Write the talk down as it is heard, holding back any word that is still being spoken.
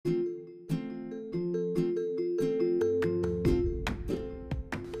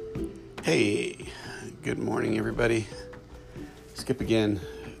Hey, good morning, everybody. Skip again.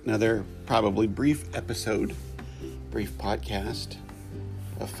 Another probably brief podcast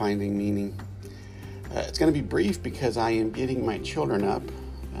of Finding Meaning. It's going to be brief because I am getting my children up,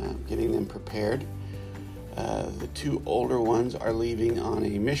 getting them prepared. The two older ones are leaving on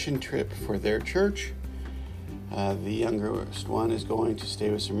a mission trip for their church. The youngest one is going to stay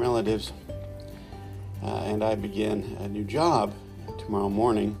with some relatives. And I begin a new job tomorrow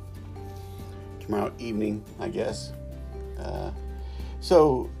evening, I guess.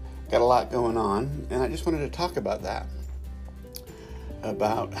 So got a lot going on, and I just wanted to talk about that,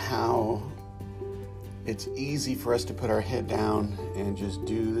 about how it's easy for us to put our head down and just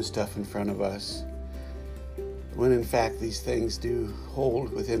do the stuff in front of us, when in fact these things do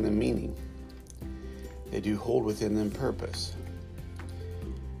hold within them meaning. They do hold within them purpose.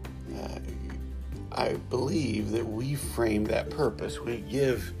 I believe that we frame that purpose. We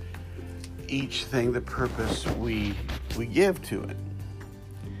give each thing the purpose we give to it.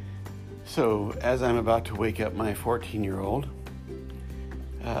 So as I'm about to wake up my 14-year-old,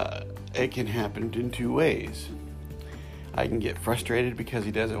 it can happen in two ways. I can get frustrated because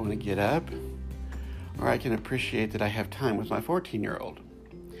he doesn't want to get up, or I can appreciate that I have time with my 14-year-old.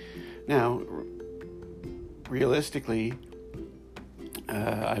 Now, realistically,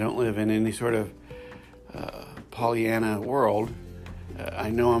 I don't live in any sort of Pollyanna world.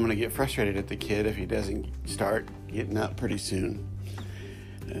 I know I'm going to get frustrated at the kid if he doesn't start getting up pretty soon.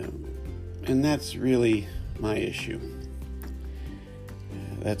 And that's really my issue.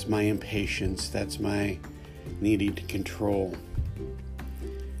 That's my impatience. That's my needing to control.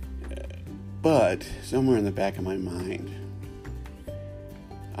 But somewhere in the back of my mind,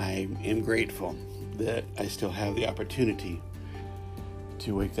 I am grateful that I still have the opportunity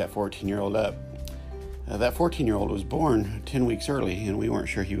to wake that 14-year-old up. That 14-year-old was born 10 weeks early, and we weren't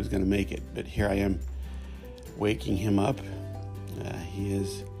sure he was going to make it. But here I am waking him up. He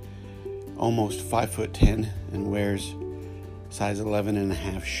is almost 5'10" and wears size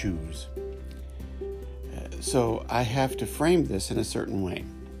 11.5 shoes. So I have to frame this in a certain way.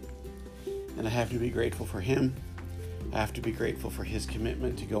 And I have to be grateful for him. I have to be grateful for his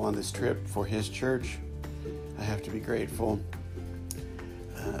commitment to go on this trip for his church. I have to be grateful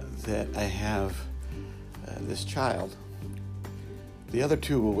that I have this child. The other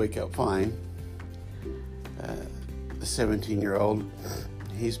two will wake up fine. The 17-year-old,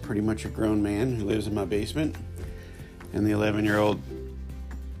 he's pretty much a grown man who lives in my basement. And the 11-year-old,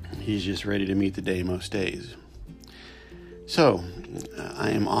 he's just ready to meet the day most days. So,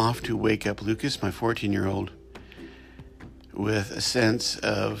 I am off to wake up Lucas, my 14-year-old, with a sense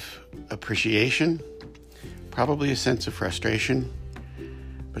of appreciation, probably a sense of frustration,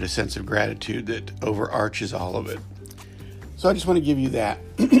 but a sense of gratitude that overarches all of it. So I just want to give you that.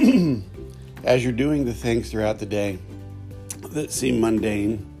 As you're doing the things throughout the day that seem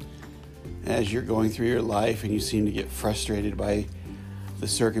mundane, as you're going through your life and you seem to get frustrated by the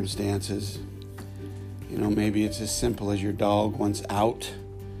circumstances, maybe it's as simple as your dog wants out,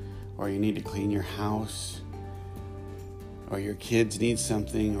 or you need to clean your house, or your kids need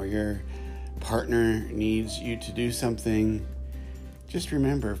something, or your partner needs you to do something. Just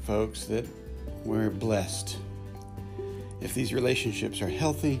remember, folks, that we're blessed. If these relationships are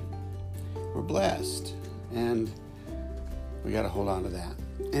healthy, we're blessed. And we got to hold on to that.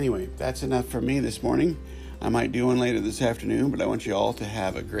 Anyway, that's enough for me this morning. I might do one later this afternoon, but I want you all to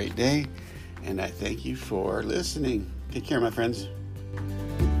have a great day. And I thank you for listening. Take care, my friends.